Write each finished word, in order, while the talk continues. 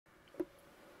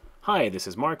Hi, this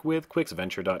is Mark with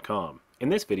quicksventure.com. In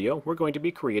this video, we're going to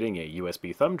be creating a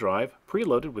USB thumb drive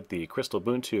preloaded with the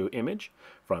Crystalbuntu image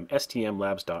from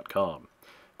stmlabs.com.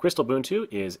 Crystalbuntu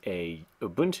is a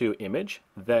Ubuntu image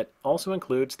that also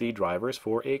includes the drivers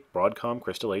for a Broadcom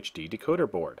Crystal HD decoder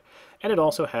board, and it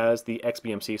also has the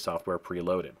XBMC software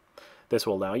preloaded. This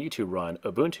will allow you to run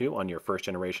Ubuntu on your first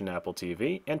generation Apple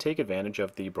TV and take advantage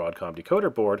of the Broadcom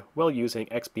decoder board while using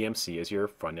XBMC as your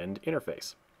front-end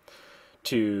interface.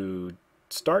 To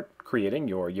start creating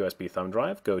your USB thumb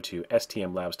drive, go to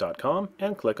stmlabs.com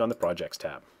and click on the Projects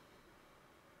tab.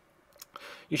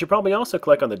 You should probably also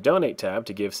click on the Donate tab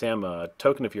to give Sam a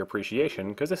token of your appreciation,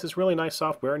 because this is really nice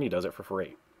software and he does it for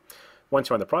free. Once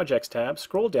you're on the Projects tab,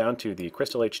 scroll down to the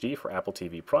Crystal HD for Apple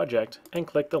TV project and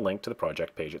click the link to the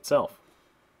project page itself.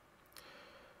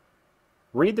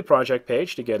 Read the project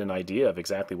page to get an idea of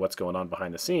exactly what's going on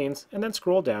behind the scenes, and then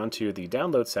scroll down to the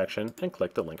Download section and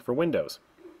click the link for Windows.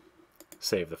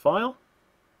 Save the file.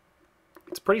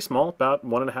 It's pretty small, about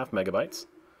 1.5 megabytes.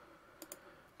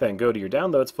 Then go to your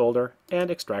Downloads folder and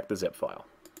extract the zip file.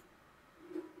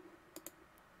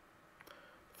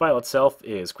 The file itself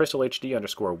is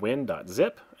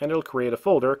crystalhd_win.zip, and it'll create a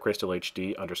folder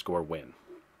crystalhd_win.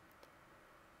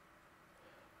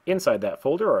 Inside that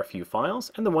folder are a few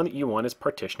files, and the one that you want is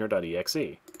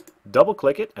partitioner.exe.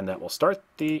 Double-click it, and that will start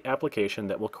the application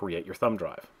that will create your thumb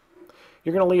drive.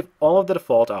 You're going to leave all of the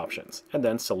default options, and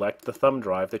then select the thumb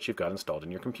drive that you've got installed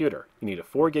in your computer. You need a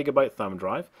 4 GB thumb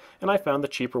drive, and I found the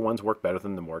cheaper ones work better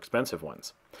than the more expensive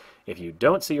ones. If you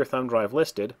don't see your thumb drive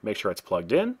listed, make sure it's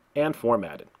plugged in and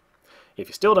formatted. If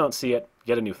you still don't see it,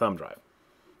 get a new thumb drive.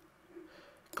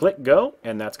 Click Go,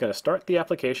 and that's going to start the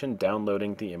application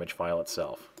downloading the image file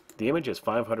itself. The image is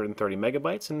 530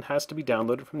 megabytes and has to be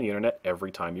downloaded from the internet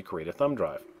every time you create a thumb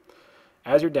drive.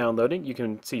 As you're downloading, you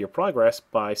can see your progress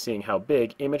by seeing how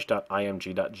big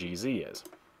image.img.gz is.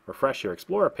 Refresh your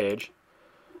Explorer page,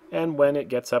 and when it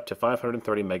gets up to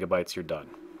 530 megabytes, you're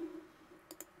done.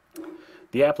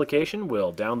 The application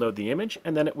will download the image,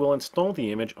 and then it will install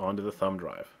the image onto the thumb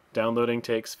drive. Downloading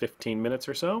takes 15 minutes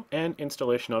or so, and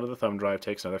installation onto the thumb drive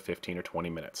takes another 15 or 20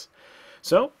 minutes.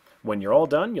 So, when you're all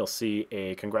done, you'll see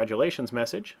a congratulations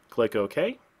message. Click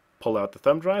OK, pull out the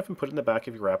thumb drive, and put it in the back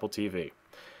of your Apple TV.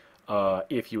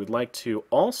 If you would like to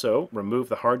also remove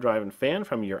the hard drive and fan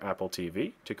from your Apple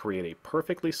TV to create a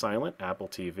perfectly silent Apple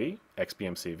TV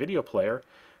XBMC video player,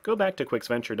 go back to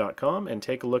quicksventure.com and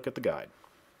take a look at the guide.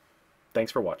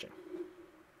 Thanks for watching.